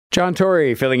John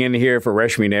Tory filling in here for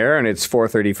Reshmi Nair, and it's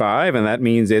 4:35, and that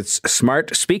means it's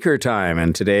smart speaker time.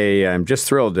 And today I'm just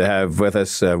thrilled to have with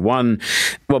us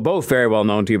both very well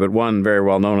known to you, but one very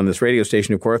well known on this radio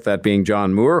station, of course, that being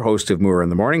John Moore, host of Moore in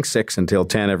the Morning, 6 until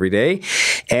 10 every day,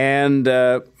 and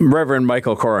Reverend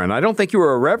Michael Coren. I don't think you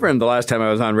were a reverend the last time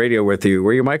I was on radio with you.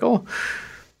 Were you, Michael?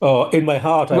 Oh, in my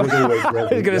heart, I was always reverend.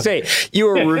 I was going to say, you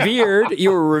were revered,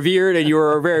 and you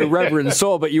were a very reverend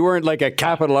soul, but you weren't like a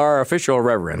capital R official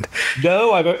reverend.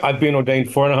 No, I've been ordained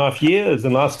 4.5 years,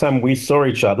 and last time we saw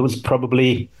each other was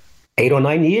probably 8 or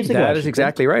 9 years ago. That is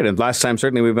exactly right. And last time,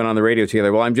 certainly, we've been on the radio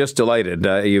together. Well, I'm just delighted.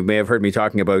 You may have heard me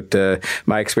talking about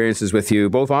my experiences with you,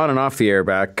 both on and off the air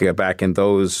back in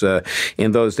those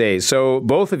days. So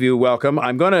both of you, welcome.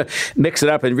 I'm going to mix it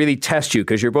up and really test you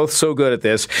because you're both so good at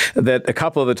this that a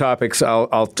couple of the topics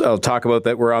I'll talk about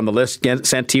that were on the list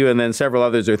sent to you, and then several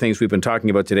others are things we've been talking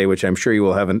about today, which I'm sure you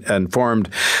will have an informed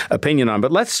opinion on.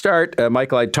 But let's start,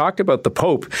 Michael. I talked about the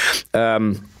Pope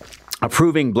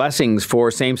approving blessings for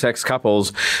same-sex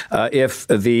couples if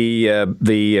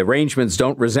the arrangements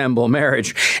don't resemble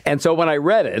marriage. And so when I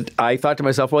read it, I thought to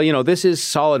myself, well, this is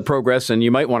solid progress, and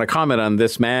you might want to comment on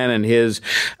this man and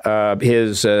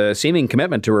his seeming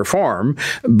commitment to reform,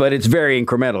 but it's very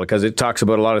incremental because it talks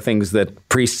about a lot of things that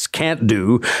priests can't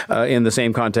do in the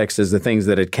same context as the things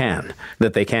that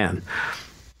they can.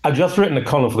 I've just written a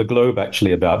column for the Globe,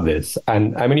 actually, about this.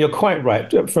 And I mean, you're quite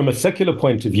right. From a secular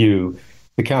point of view,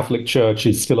 the Catholic Church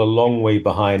is still a long way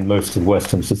behind most of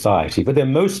Western society, but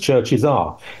then most churches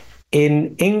are.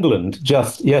 In England,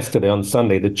 just yesterday on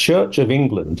Sunday, the Church of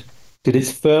England did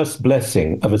its first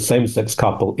blessing of a same-sex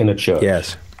couple in a church.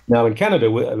 Yes. Now, in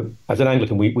Canada, as an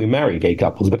Anglican, we marry gay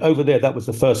couples, but over there, that was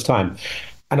the first time.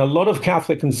 And a lot of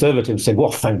Catholic conservatives said,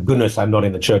 well, thank goodness I'm not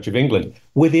in the Church of England.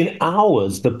 Within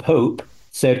hours, the Pope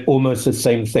said almost the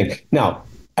same thing. Now,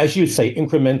 as you say,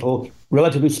 incremental,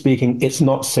 relatively speaking, it's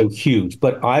not so huge,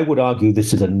 but I would argue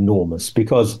this is enormous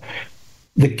because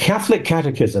the Catholic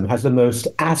Catechism has the most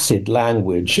acid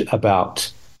language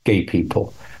about gay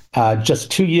people.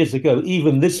 Just 2 years ago,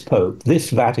 even this Pope, this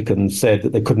Vatican said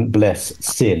that they couldn't bless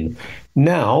sin.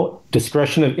 Now,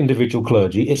 discretion of individual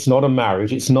clergy, it's not a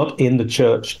marriage, it's not in the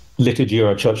church liturgy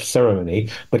or a church ceremony,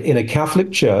 but in a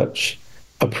Catholic church,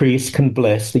 a priest can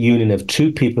bless the union of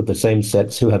two people of the same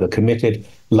sex who have a committed,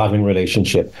 loving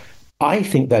relationship. I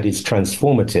think that is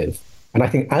transformative. And I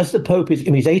think as the Pope is,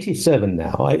 he's 87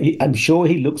 now, I'm sure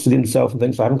he looks at himself and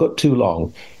thinks, I haven't got too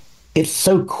long. It's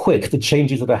so quick, the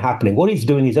changes that are happening. What he's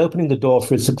doing, he's opening the door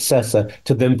for his successor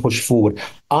to then push forward.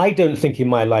 I don't think in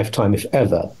my lifetime, if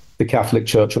ever, the Catholic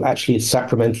Church will actually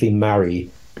sacramentally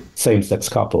marry same-sex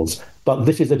couples. But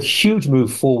this is a huge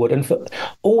move forward. And for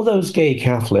all those gay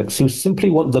Catholics who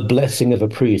simply want the blessing of a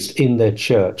priest in their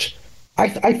church,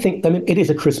 I think, it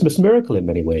is a Christmas miracle in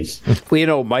many ways.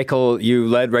 Well, Michael, you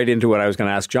led right into what I was going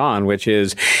to ask John, which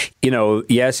is,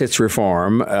 yes, it's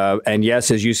reform. And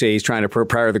yes, as you say, he's trying to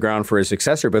prepare the ground for his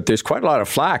successor. But there's quite a lot of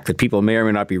flack that people may or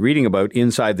may not be reading about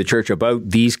inside the church about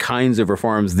these kinds of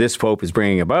reforms this Pope is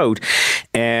bringing about.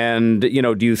 And, do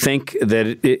you think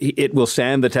that it will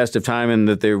stand the test of time and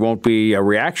that there won't be a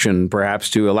reaction, perhaps,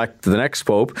 to elect the next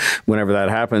Pope, whenever that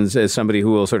happens, as somebody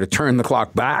who will sort of turn the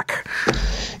clock back?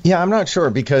 Yeah, I'm not sure,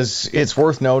 because it's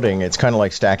worth noting it's kind of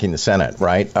like stacking the Senate,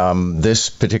 right? This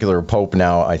particular Pope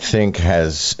now, I think,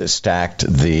 has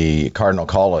stacked the Cardinal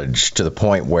College to the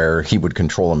point where he would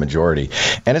control a majority.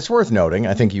 And it's worth noting,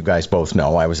 I think you guys both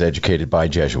know, I was educated by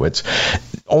Jesuits.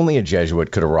 Only a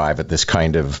Jesuit could arrive at this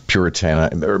kind of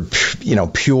Puritan, or,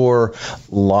 pure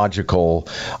logical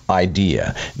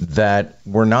idea that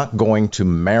we're not going to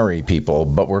marry people,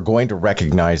 but we're going to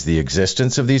recognize the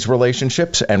existence of these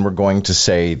relationships, and we're going to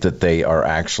say that they are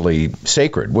actually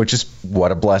sacred, which is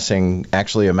what a blessing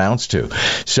actually amounts to.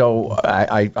 So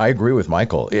I agree with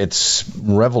Michael. It's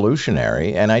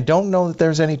revolutionary, and I don't know that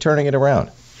there's any turning it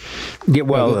around. Yeah,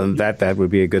 well, that would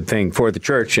be a good thing for the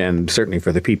church, and certainly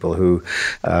for the people who,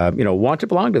 want to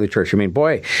belong to the church. I mean,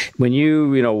 boy, when you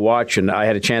watch, and I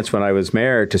had a chance when I was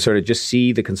mayor to sort of just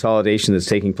see the consolidation that's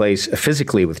taking place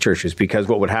physically with churches, because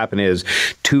what would happen is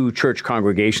two church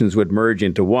congregations would merge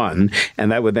into one,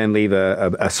 and that would then leave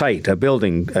a site, a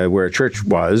building where a church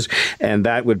was, and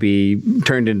that would be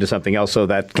turned into something else. So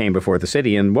that came before the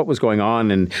city, and what was going on,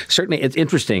 and certainly it's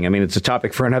interesting. I mean, it's a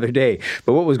topic for another day,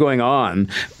 but what was going on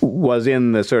was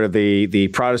in the sort of the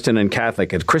Protestant and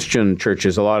Catholic and Christian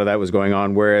churches. A lot of that was going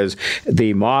on, whereas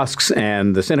the mosques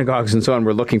and the synagogues and so on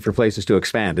were looking for places to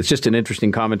expand. It's just an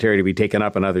interesting commentary to be taken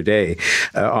up another day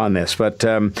on this. But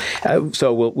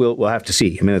so we'll have to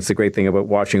see. I mean, it's the great thing about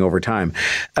watching over time.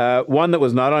 One that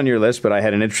was not on your list, but I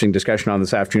had an interesting discussion on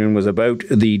this afternoon, was about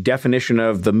the definition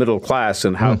of the middle class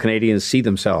and how Canadians see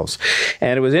themselves.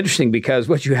 And it was interesting because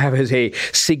what you have is a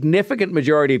significant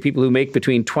majority of people who make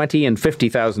between $20,000 and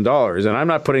 $50,000. And I'm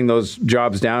not putting those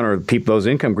jobs down or those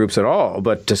income groups at all,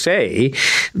 but to say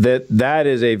that that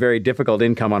is a very difficult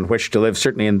income on which to live,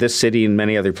 certainly in this city and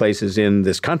many other places in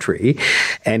this country.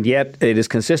 And yet it is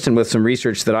consistent with some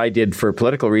research that I did for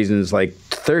political reasons like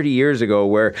 30 years ago,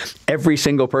 where every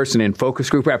single person in focus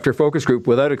group after focus group,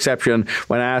 without exception,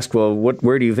 when asked, well,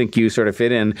 where do you think you sort of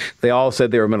fit in, they all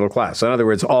said they were middle class. So in other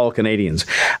words, all Canadians.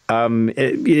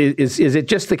 Is it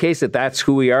just the case that that's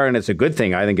who we are? And it's a good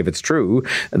thing, I think, if it's true,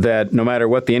 that no matter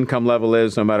what the income level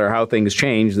is, no matter how things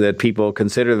change, that people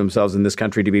consider themselves in this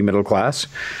country to be middle class?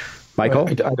 Michael?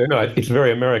 I don't know. It's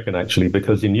very American, actually,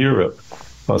 because in Europe,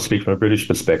 I'll speak from a British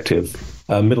perspective,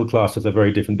 middle class has a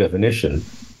very different definition.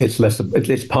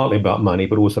 It's partly about money,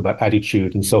 but also about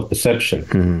attitude and self-perception.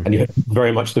 Mm-hmm. And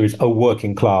very much there is a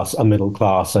working class, a middle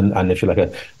class, and if you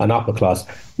like, an upper class.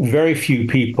 Very few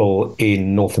people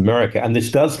in North America, and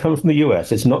this does come from the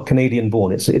US, it's not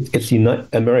Canadian-born, it's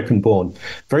American-born.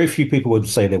 Very few people would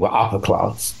say they were upper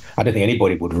class. I don't think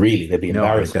anybody would really. They'd be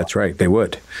embarrassed. That's right. They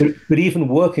would. But even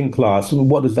working class,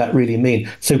 what does that really mean?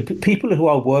 So people who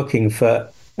are working for,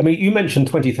 I mean, you mentioned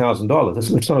 $20,000.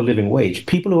 It's not a living wage.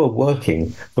 People who are working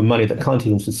for money that can't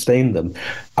even sustain them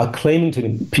are claiming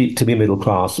to be middle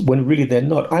class when really they're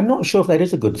not. I'm not sure if that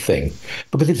is a good thing,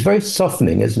 because it's very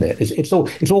softening, isn't it? It's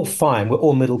all fine. We're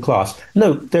all middle class.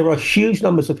 No, there are huge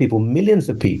numbers of people, millions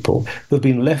of people who have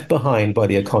been left behind by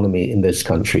the economy in this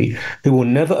country, who will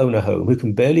never own a home, who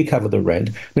can barely cover the rent.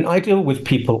 I mean, I deal with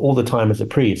people all the time as a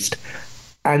priest,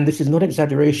 and this is not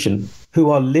exaggeration,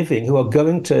 who are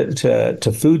going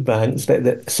to food banks.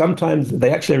 That sometimes they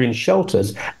actually are in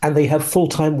shelters and they have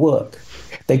full-time work.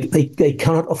 They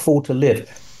cannot afford to live.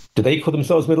 Do they call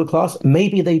themselves middle class?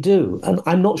 Maybe they do. And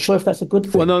I'm not sure if that's a good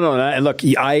thing. Well, no. Look,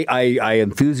 I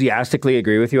enthusiastically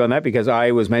agree with you on that, because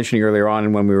I was mentioning earlier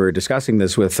on when we were discussing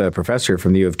this with a professor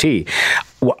from the U of T,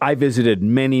 I visited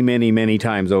many, many, many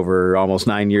times over almost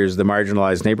 9 years the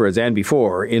marginalized neighborhoods and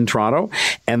before in Toronto.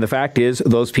 And the fact is,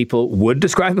 those people would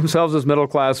describe themselves as middle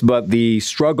class, but the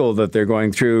struggle that they're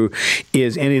going through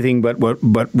is anything but what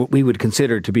we would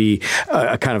consider to be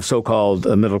a kind of so-called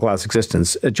middle class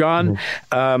existence. John,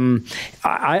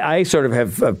 I sort of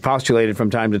have postulated from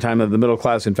time to time that the middle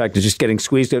class, in fact, is just getting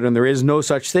squeezed out, and there is no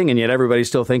such thing, and yet everybody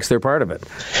still thinks they're part of it.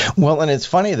 Well, and it's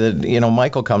funny that,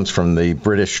 Michael comes from the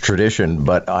British tradition,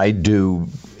 but I do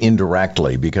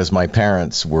indirectly, because my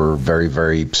parents were very,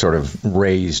 very sort of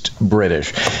raised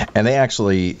British, and they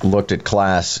actually looked at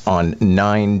class on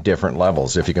 9 different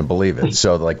levels, if you can believe it.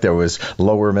 So like there was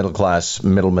lower middle class,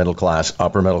 middle class,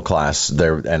 upper middle class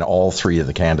there, and all 3 of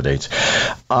the candidates.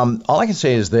 All I can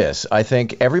say is this: I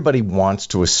think everybody wants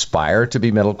to aspire to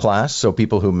be middle class. So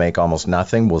people who make almost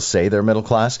nothing will say they're middle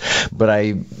class. But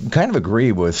I kind of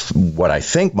agree with what I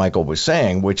think Michael was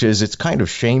saying, which is it's kind of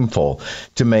shameful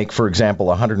to make, for example,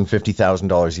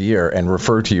 $150,000 a year and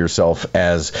refer to yourself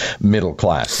as middle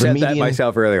class. Said that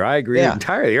myself earlier. I agree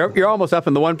entirely. You're almost up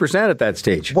in the 1% at that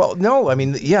stage. Well, no, I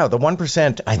mean, the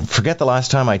 1%. I forget the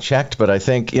last time I checked, but I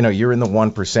think you're in the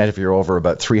 1% if you're over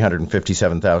about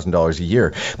 $357,000 a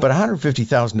year. But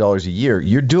 $150,000 a year,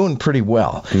 you're doing pretty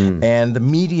well. And the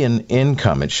median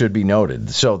income, it should be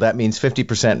noted, so that means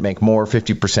 50% make more,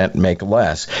 50% make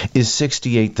less, is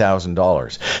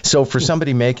 $68,000. So for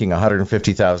somebody making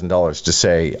 $150,000 to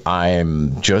say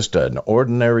I'm just an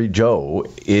ordinary Joe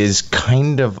is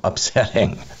kind of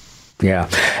upsetting. Yeah.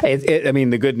 I mean,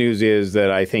 the good news is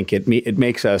that I think it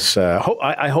makes us,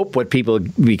 I hope what people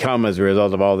become as a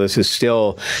result of all this is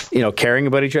still, caring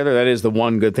about each other. That is the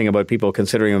one good thing about people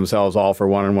considering themselves all for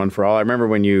one and one for all. I remember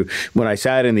when I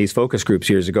sat in these focus groups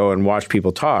years ago and watched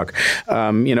people talk,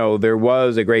 there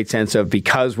was a great sense of,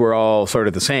 because we're all sort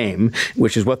of the same,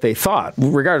 which is what they thought,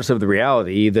 regardless of the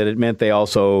reality, that it meant they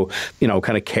also,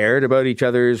 kind of cared about each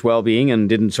other's well-being and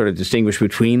didn't sort of distinguish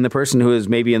between the person who is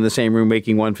maybe in the same room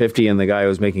making $150 and the guy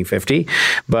who's making 50.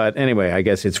 But anyway, I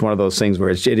guess it's one of those things where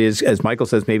it is, as Michael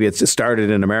says, maybe it's started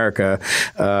in America,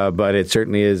 but it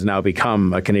certainly has now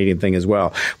become a Canadian thing as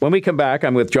well. When we come back,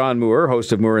 I'm with John Moore,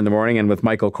 host of Moore in the Morning, and with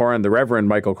Michael Coren, the Reverend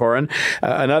Michael Coren.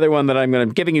 Another one that I'm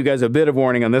giving you guys a bit of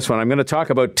warning on this one. I'm going to talk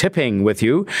about tipping with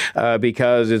you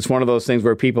because it's one of those things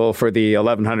where people for the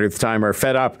 1100th time are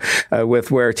fed up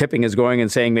with where tipping is going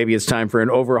and saying maybe it's time for an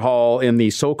overhaul in the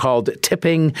so-called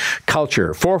tipping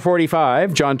culture.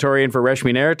 4:45, John Tory in for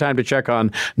Reshmi Nair. Time to check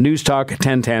on Newstalk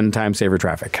 1010 Time Saver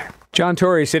Traffic. John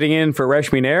Tory sitting in for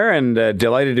Reshmi Nair, and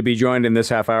delighted to be joined in this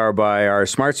half hour by our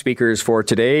smart speakers for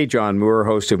today, John Moore,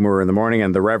 host of Moore in the Morning,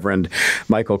 and the Reverend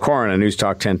Michael Coren, a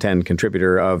Newstalk 1010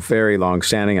 contributor of very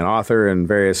long-standing, an author and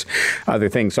various other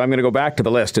things. So I'm going to go back to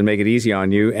the list and make it easy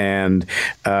on you, and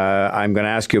I'm going to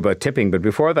ask you about tipping. But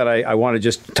before that, I want to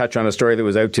just touch on a story that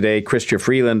was out today. Chrystia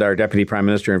Freeland, our Deputy Prime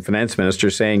Minister and Finance Minister,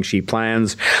 saying she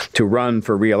plans to run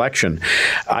for re-election.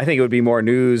 I think it would be more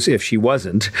news if she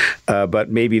wasn't, but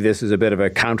maybe this is a bit of a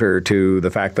counter to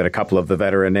the fact that a couple of the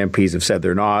veteran MPs have said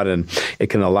they're not, and it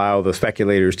can allow the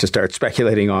speculators to start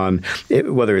speculating on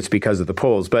whether it's because of the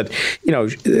polls. But, you know,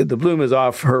 the bloom is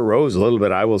off her rose a little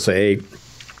bit, I will say.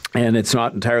 And it's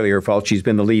not entirely her fault. She's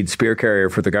been the lead spear carrier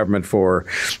for the government for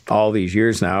all these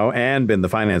years now and been the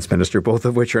finance minister, both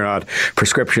of which are not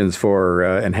prescriptions for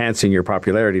enhancing your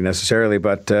popularity necessarily.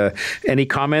 But any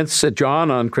comments, John,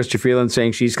 on Chrystia Freeland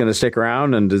saying she's going to stick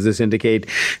around? And does this indicate,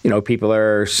 you know, people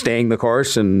are staying the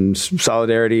course and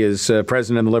solidarity is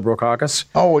present in the Liberal caucus?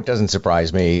 Oh, it doesn't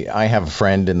surprise me. I have a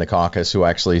friend in the caucus who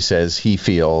actually says he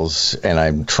feels, and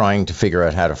I'm trying to figure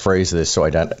out how to phrase this so I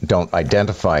don't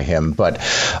identify him, but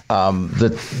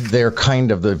they're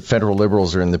kind of, the federal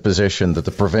Liberals are in the position that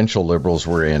the provincial Liberals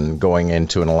were in going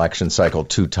into an election cycle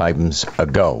 2 times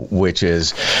ago, which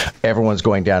is everyone's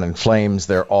going down in flames.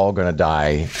 They're all going to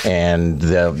die. And,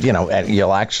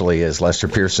 you'll actually, as Lester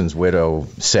Pearson's widow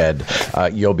said,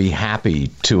 you'll be happy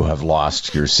to have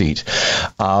lost your seat.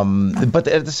 But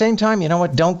at the same time, you know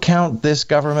what? Don't count this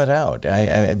government out.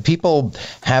 People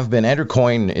have been. Andrew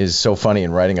Coyne is so funny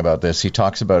in writing about this. He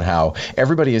talks about how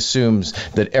everybody assumes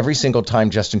that every single time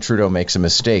Justin Trudeau makes a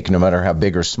mistake, no matter how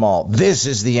big or small, this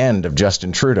is the end of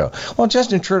Justin Trudeau. Well,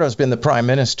 Justin Trudeau's been the prime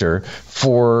minister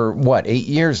for, 8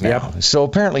 years now? Yep. So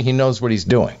apparently he knows what he's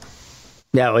doing.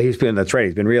 Yeah, well, that's right.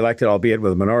 He's been reelected, albeit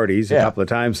with minorities, a couple of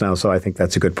times now. So I think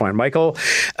that's a good point. Michael,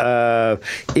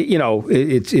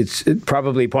 it's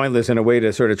probably pointless in a way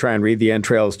to sort of try and read the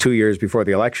entrails 2 years before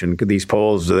the election. These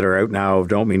polls that are out now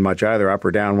don't mean much either, up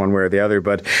or down one way or the other.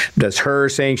 But does her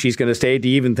saying she's going to stay, do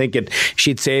you even think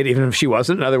she'd say it even if she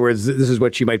wasn't? In other words, this is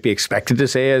what she might be expected to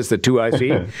say as the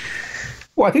 2IC?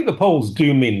 Well, I think the polls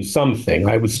do mean something.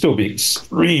 I would still be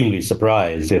extremely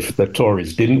surprised if the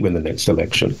Tories didn't win the next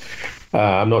election.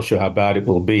 I'm not sure how bad it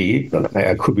will be.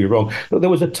 I could be wrong. But there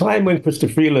was a time when Chrystia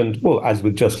Freeland, as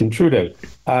with Justin Trudeau,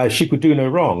 she could do no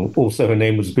wrong. Also, her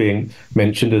name was being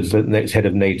mentioned as the next head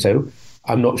of NATO.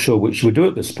 I'm not sure what she would do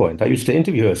at this point. I used to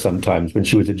interview her sometimes when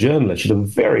she was a journalist. She's a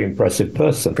very impressive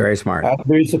person. Very smart.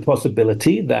 There is a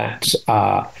possibility that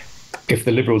if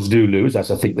the Liberals do lose,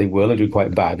 as I think they will, and do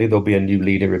quite badly, there'll be a new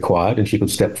leader required, and she could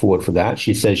step forward for that.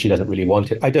 She says she doesn't really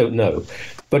want it. I don't know.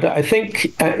 But I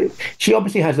think she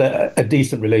obviously has a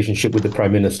decent relationship with the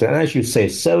Prime Minister. And as you say,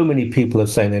 so many people are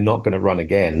saying they're not going to run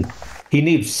again. He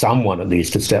needs someone at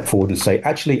least to step forward and say,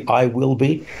 actually, I will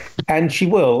be. And she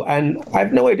will. And I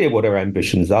have no idea what her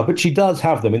ambitions are, but she does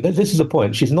have them. And this is the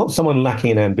point. She's not someone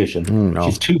lacking in ambition. No.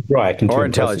 She's too bright. And or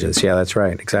intelligence. Yeah, that's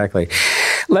right. Exactly.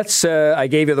 I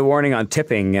gave you the warning on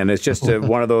tipping, and it's just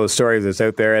one of those stories that's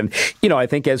out there. And, I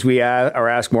think as we are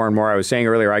asked more and more, I was saying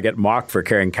earlier, I get mocked for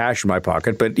carrying cash in my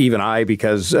pocket, but even I,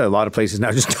 because a lot of places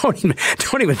now just don't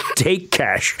even take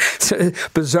cash. It's a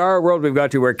bizarre world we've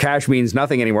got to where cash means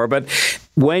nothing anymore. But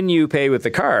when you pay with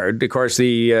the card, of course,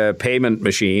 the payment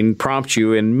machine prompts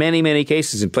you in many, many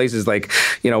cases in places like,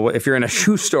 if you're in a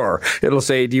shoe store, it'll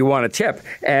say, do you want a tip?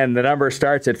 And the number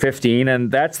starts at 15.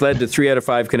 And that's led to 3 out of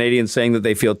 5 Canadians saying that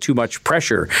they feel too much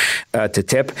pressure to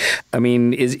tip. I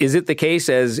mean, is it the case,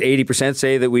 as 80%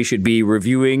 say, that we should be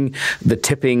reviewing the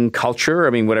tipping culture? I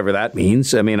mean, whatever that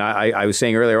means. I mean, I was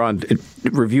saying earlier on,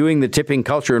 reviewing the tipping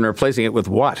culture and replacing it with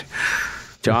what?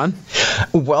 John?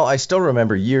 Well, I still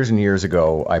remember years and years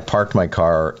ago, I parked my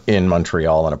car in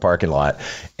Montreal in a parking lot,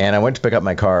 and I went to pick up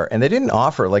my car, and they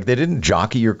didn't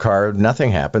jockey your car.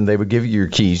 Nothing happened. They would give you your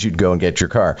keys. You'd go and get your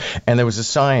car. And there was a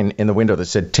sign in the window that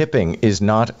said, tipping is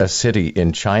not a city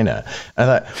in China. And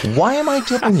I thought, why am I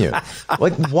tipping you?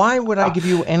 Like, why would I give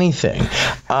you anything?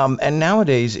 And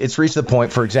nowadays, it's reached the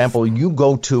point, for example, you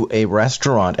go to a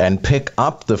restaurant and pick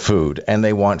up the food, and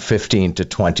they want 15 to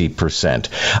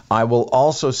 20%. I will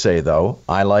also say, though,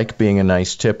 I like being a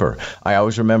nice tipper. I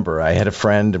always remember I had a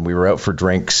friend, and we were out for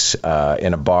drinks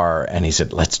in a bar, and he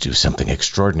said, let's do something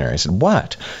extraordinary. I said,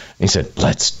 what? He said,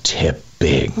 let's tip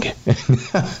big.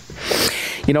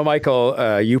 You know,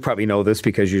 Michael, you probably know this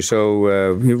because you're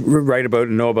so you write about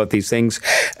and know about these things.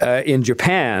 In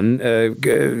Japan,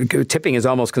 tipping is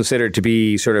almost considered to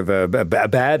be sort of a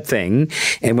bad thing.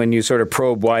 And when you sort of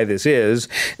probe why this is,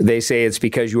 they say it's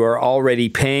because you are already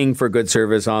paying for good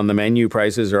service on the menu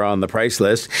prices or on the price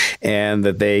list, and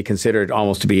that they consider it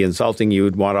almost to be insulting. You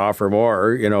would want to offer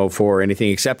more, you know, for anything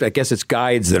except, I guess it's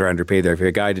guides that are underpaid there. If you're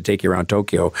a guide to take you around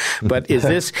Tokyo. But is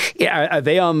this, are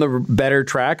they on the better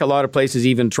track? A lot of places,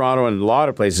 even Toronto and a lot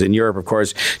of places in Europe, of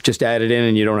course, just add it in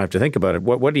and you don't have to think about it.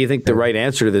 What do you think the right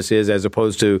answer to this is, as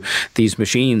opposed to these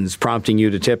machines prompting you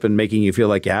to tip and making you feel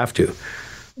like you have to?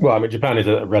 Well, I mean, Japan is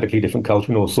a radically different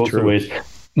culture in all sorts of ways.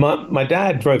 My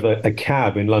dad drove a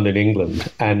cab in London,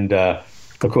 England, and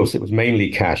of course, it was mainly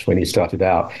cash when he started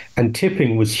out. And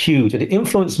tipping was huge. And it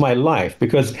influenced my life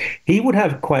because he would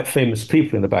have quite famous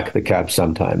people in the back of the cab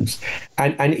sometimes.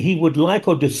 And he would like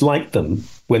or dislike them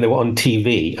when they were on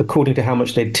TV, according to how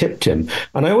much they tipped him.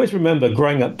 And I always remember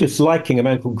growing up disliking a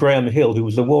man called Graham Hill, who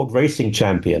was the world racing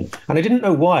champion. And I didn't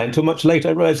know why until much later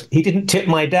I realized he didn't tip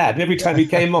my dad. And every time he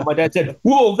came on, my dad said,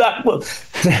 whoa, that was...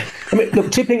 I mean,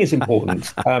 look, tipping is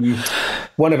important.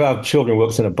 One of our children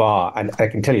works in a bar, and I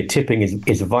can tell you tipping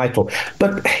is vital.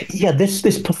 But yeah,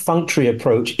 this perfunctory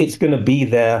approach, it's going to be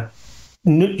there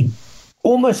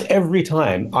almost every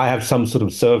time I have some sort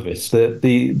of service.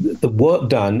 The work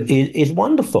done is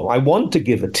wonderful. I want to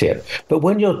give a tip, but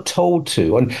when you're told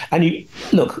to, and you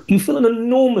look, you feel an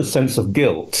enormous sense of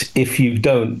guilt if you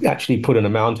don't actually put an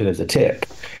amount in as a tip.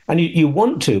 And you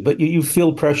want to, but you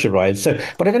feel pressurized. So,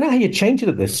 but I don't know how you change it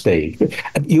at this stage.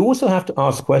 You also have to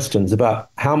ask questions about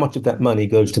how much of that money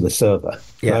goes to the server.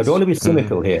 Yes. Now, I don't want to be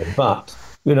cynical here, but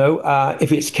you know,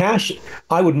 if it's cash,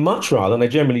 I would much rather, and I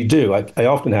generally do, I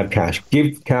often have cash,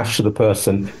 give cash to the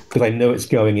person because I know it's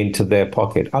going into their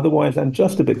pocket. Otherwise, I'm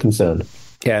just a bit concerned.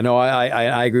 Yeah, no,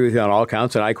 I agree with you on all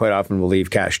counts, and I quite often will leave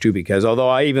cash too, because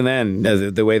although even then,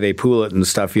 the way they pool it and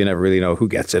stuff, you never really know who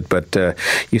gets it, but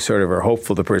you sort of are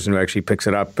hopeful the person who actually picks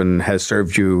it up and has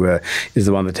served you is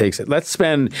the one that takes it. Let's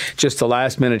spend just the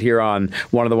last minute here on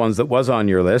one of the ones that was on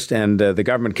your list, and the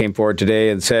government came forward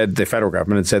today and said, the federal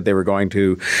government, and said they were going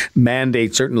to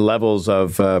mandate certain levels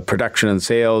of production and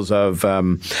sales of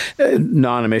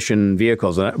non-emission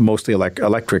vehicles, mostly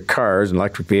electric cars and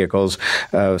electric vehicles,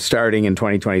 starting in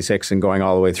 2026 and going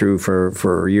all the way through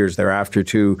for years thereafter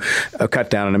to cut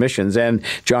down on emissions. And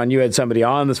John, you had somebody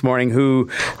on this morning who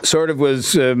sort of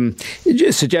was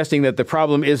just suggesting that the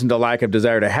problem isn't a lack of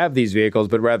desire to have these vehicles,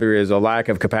 but rather is a lack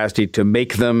of capacity to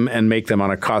make them and make them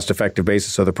on a cost-effective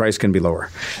basis so the price can be lower.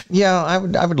 Yeah, I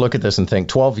would look at this and think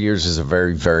 12 years is a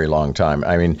very, very long time.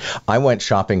 I mean, I went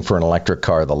shopping for an electric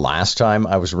car the last time.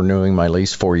 I was renewing my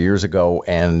lease 4 years ago,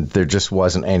 and there just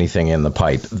wasn't anything in the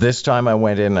pipe. This time I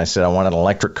went in and I said I wanted an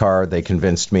electric car. They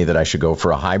convinced me that I should go for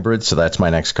a hybrid, so that's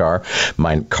my next car.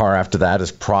 My car after that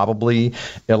is probably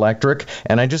electric,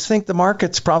 and I just think the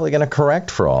market's probably going to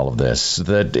correct for all of this,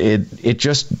 that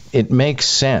it makes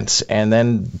sense. And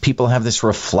then people have this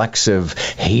reflexive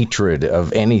hatred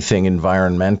of anything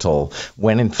environmental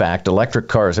when in fact electric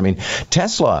cars, I mean,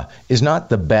 Tesla is not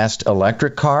the best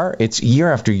electric car. It's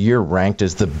year after year ranked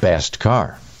as the best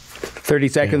car. 30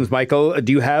 seconds, yeah. Michael.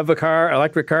 Do you have a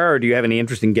electric car, or do you have any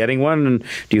interest in getting one? And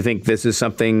do you think this is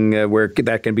something where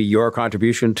that can be your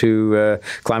contribution to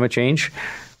climate change?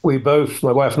 My wife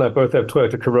and I both have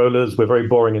Toyota Corollas. We're very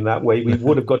boring in that way. We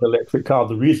would have got an electric car.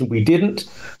 The reason we didn't,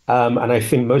 and I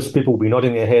think most people will be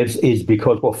nodding their heads, is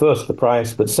because, well, first, the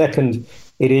price, but second,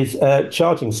 it is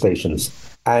charging stations.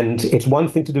 And it's one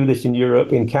thing to do this in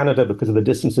Europe. In Canada, because of the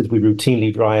distances we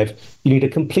routinely drive, you need a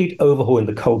complete overhaul in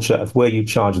the culture of where you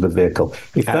charge the vehicle.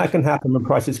 If that can happen when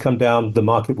prices come down, the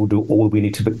market will do all we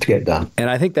need to get done. And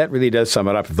I think that really does sum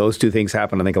it up. If those two things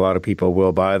happen, I think a lot of people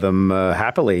will buy them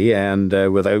happily and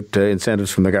without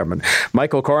incentives from the government.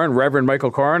 Michael Coren, Reverend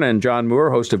Michael Coren, and John Moore,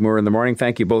 host of Moore in the Morning,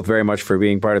 thank you both very much for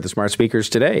being part of the Smart Speakers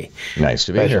today. Nice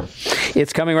to be here.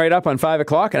 It's coming right up on 5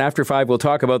 o'clock, and after 5, we'll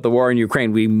talk about the war in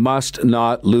Ukraine. We must not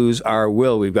not lose our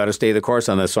will. We've got to stay the course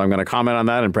on this. So I'm going to comment on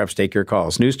that and perhaps take your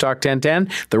calls. News Talk 1010,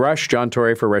 The Rush, John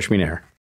Tory for Rush Me Nair.